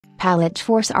Palit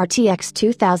GeForce RTX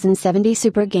 2070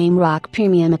 Super GameRock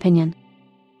Premium Opinion.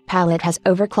 Palit has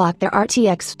overclocked their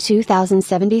RTX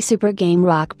 2070 Super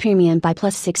GameRock Premium by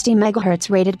plus 60 MHz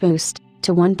rated boost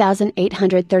to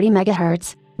 1830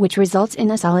 MHz, which results in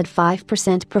a solid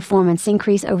 5% performance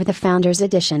increase over the Founders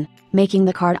Edition, making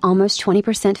the card almost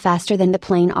 20% faster than the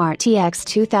plain RTX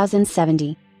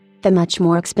 2070. The much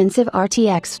more expensive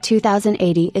RTX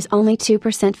 2080 is only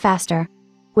 2% faster.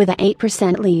 With an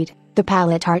 8% lead, the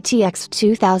Palit RTX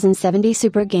 2070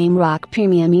 Super GameRock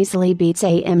Premium easily beats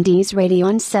AMD's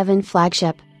Radeon 7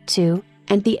 flagship, 2,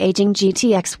 and the aging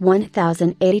GTX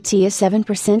 1080 is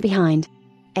 7% behind.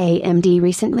 AMD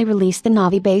recently released the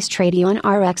Navi-based Radeon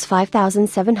RX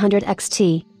 5700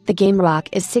 XT, the GameRock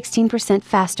is 16%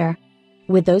 faster.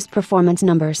 With those performance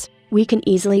numbers, we can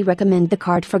easily recommend the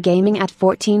card for gaming at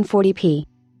 1440p.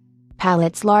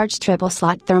 Palit's large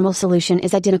triple-slot thermal solution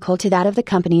is identical to that of the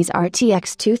company's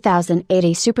RTX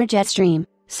 2080 Super Jetstream,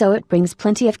 so it brings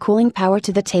plenty of cooling power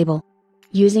to the table.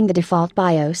 Using the default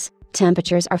BIOS,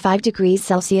 temperatures are 5 degrees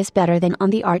Celsius better than on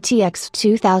the RTX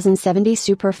 2070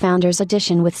 Super Founders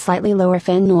Edition with slightly lower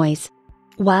fan noise.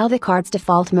 While the card's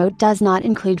default mode does not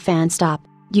include fan stop,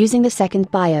 using the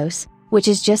second BIOS, which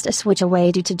is just a switch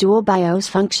away due to dual BIOS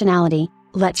functionality,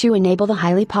 lets you enable the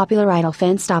highly popular idle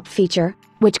fan stop feature,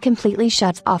 which completely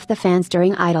shuts off the fans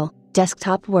during idle,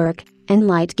 desktop work, and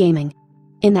light gaming.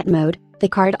 In that mode, the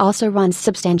card also runs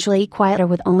substantially quieter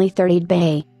with only 30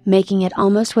 dB, making it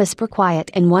almost whisper quiet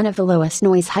and one of the lowest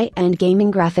noise high-end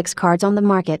gaming graphics cards on the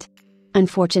market.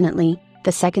 Unfortunately,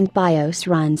 the second BIOS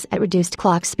runs at reduced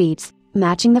clock speeds,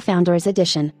 matching the Founders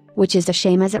Edition, which is a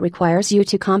shame as it requires you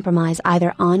to compromise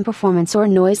either on performance or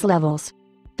noise levels.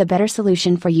 The better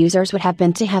solution for users would have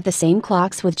been to have the same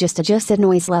clocks with just adjusted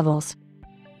noise levels.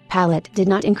 Palit did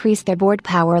not increase their board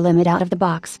power limit out of the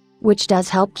box, which does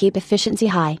help keep efficiency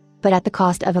high, but at the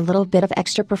cost of a little bit of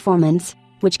extra performance,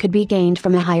 which could be gained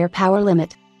from a higher power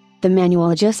limit. The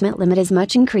manual adjustment limit is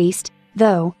much increased,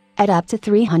 though, at up to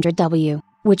 300 W,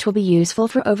 which will be useful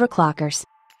for overclockers.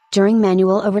 During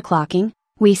manual overclocking,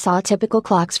 we saw typical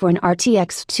clocks for an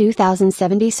RTX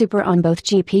 2070 Super on both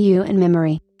GPU and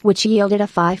memory, which yielded a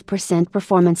 5%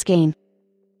 performance gain.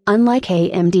 Unlike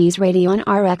AMD's Radeon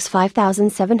RX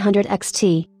 5700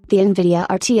 XT, the NVIDIA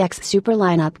RTX Super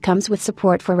lineup comes with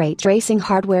support for ray tracing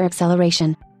hardware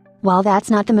acceleration. While that's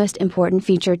not the most important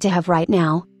feature to have right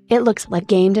now, it looks like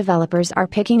game developers are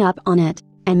picking up on it,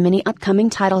 and many upcoming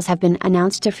titles have been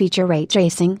announced to feature ray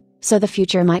tracing, so the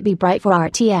future might be bright for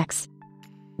RTX.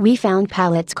 We found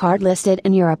Palit's card listed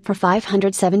in Europe for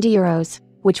 €570,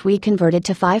 which we converted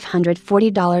to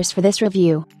 $540 for this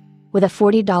review. With a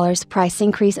 $40 price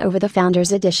increase over the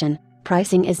Founders Edition,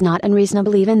 pricing is not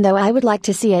unreasonable even though I would like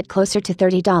to see it closer to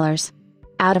 $30.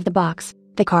 Out of the box,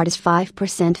 the card is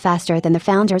 5% faster than the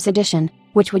Founders Edition,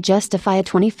 which would justify a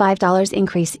 $25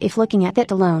 increase if looking at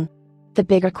that alone. The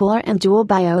bigger cooler and dual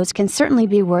BIOS can certainly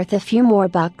be worth a few more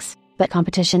bucks, but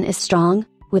competition is strong,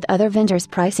 with other vendors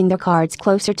pricing their cards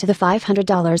closer to the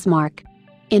 $500 mark.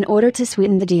 In order to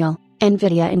sweeten the deal,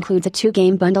 NVIDIA includes a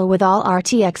 2-game bundle with all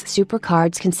RTX Super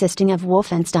cards consisting of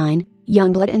Wolfenstein,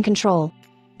 Youngblood and Control.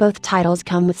 Both titles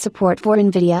come with support for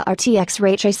NVIDIA RTX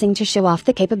ray tracing to show off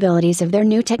the capabilities of their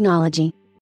new technology.